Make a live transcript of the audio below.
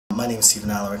My name is Stephen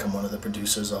Alaric. I'm one of the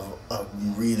producers of a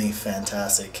really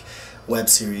fantastic web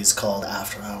series called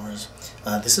After Hours.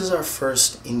 This is our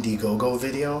first IndieGoGo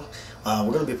video.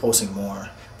 We're going to be posting more,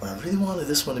 but I really wanted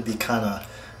this one to be kind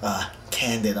of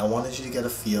candid. I wanted you to get a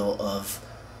feel of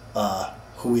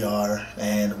who we are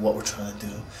and what we're trying to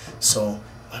do. So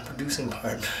my producing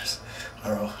partners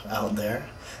are out there,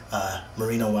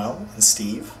 Marie-Noelle and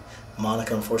Steve.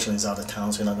 Monica unfortunately is out of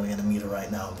town, so you're not going to get to meet her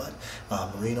right now, but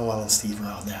marie-noelle and Steve are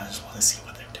out there. I just want to see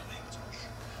what they're doing.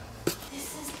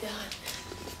 This is done.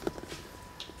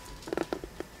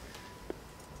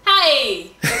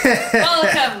 Hi!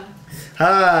 Welcome!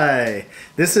 Hi!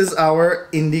 This is our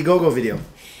IndieGoGo video.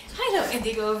 Hello,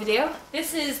 IndieGoGo video.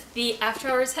 This is the After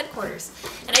Hours headquarters,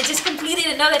 and I just completed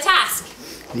another task.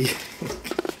 Yeah.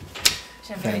 Which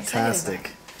I'm very Fantastic.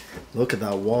 excited Look at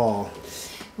that wall.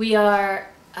 about. We are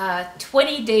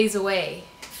 20 days away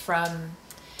from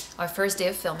our first day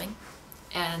of filming,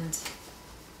 and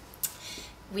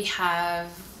we have,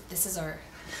 this is our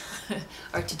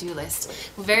our to-do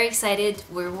list. We're very excited.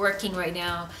 We're working right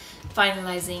now,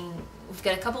 finalizing. We've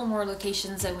got a couple more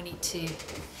locations that we need to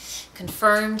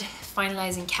confirmed,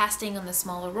 finalizing casting on the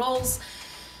smaller roles,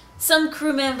 some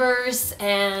crew members,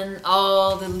 and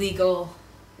all the legal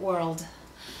world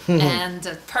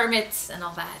and permits and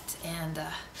all that, and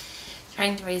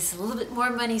trying to raise a little bit more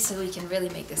money so we can really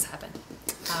make this happen.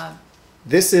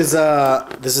 This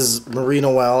is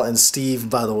Marie-Noelle and Steve,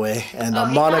 by the way, and Oh,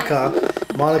 hey, Monica.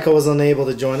 Monica was unable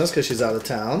to join us because she's out of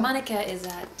town. Monica is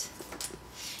at.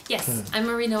 Yes, I'm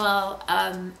Marie-Noelle.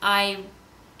 I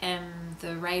am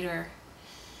the writer,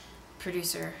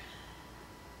 producer,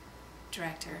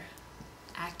 director,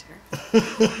 actor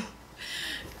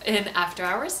in After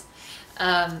Hours.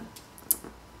 And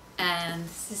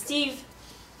this is Steve.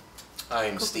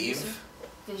 I'm Steve.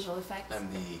 Visual effects. I'm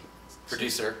the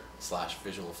producer /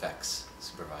 visual effects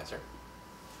supervisor.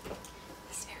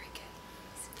 He's very good.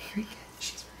 He's very good.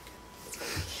 She's very good.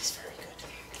 He's very good.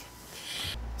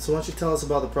 So why don't you tell us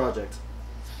about the project?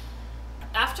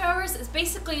 After Hours is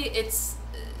basically, it's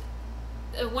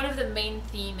one of the main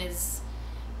theme is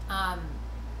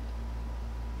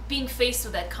being faced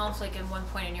with that conflict at one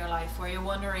point in your life where you're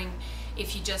wondering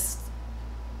if you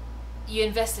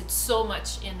invested so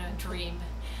much in a dream,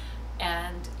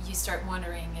 and you start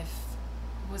wondering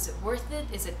was it worth it?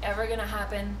 Is it ever gonna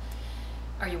happen?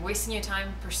 Are you wasting your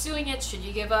time pursuing it? Should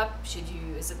you give up?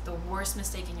 Is it the worst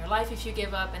mistake in your life if you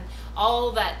give up? And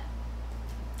all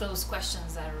those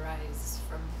questions that arise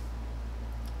from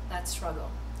that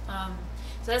struggle.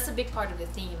 So that's a big part of the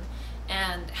theme,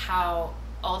 and how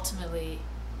ultimately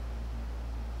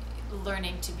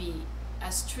learning to be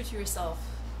as true to yourself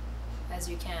as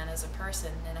you can as a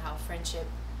person, and how friendship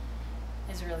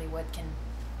is really what can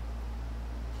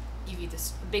give you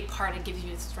this big part and gives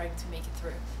you the strength to make it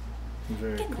through.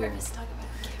 Very I get cool. nervous to talk about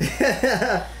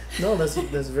it. No, that's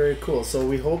very cool. So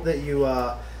we hope that you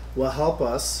will help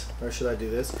us, or should I do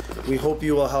this? We hope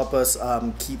you will help us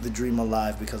keep the dream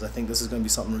alive, because I think this is going to be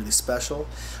something really special.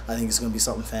 I think it's going to be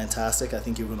something fantastic. I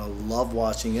think you're going to love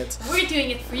watching it. We're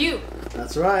doing it for you.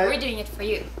 That's right. We're doing it for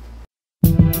you.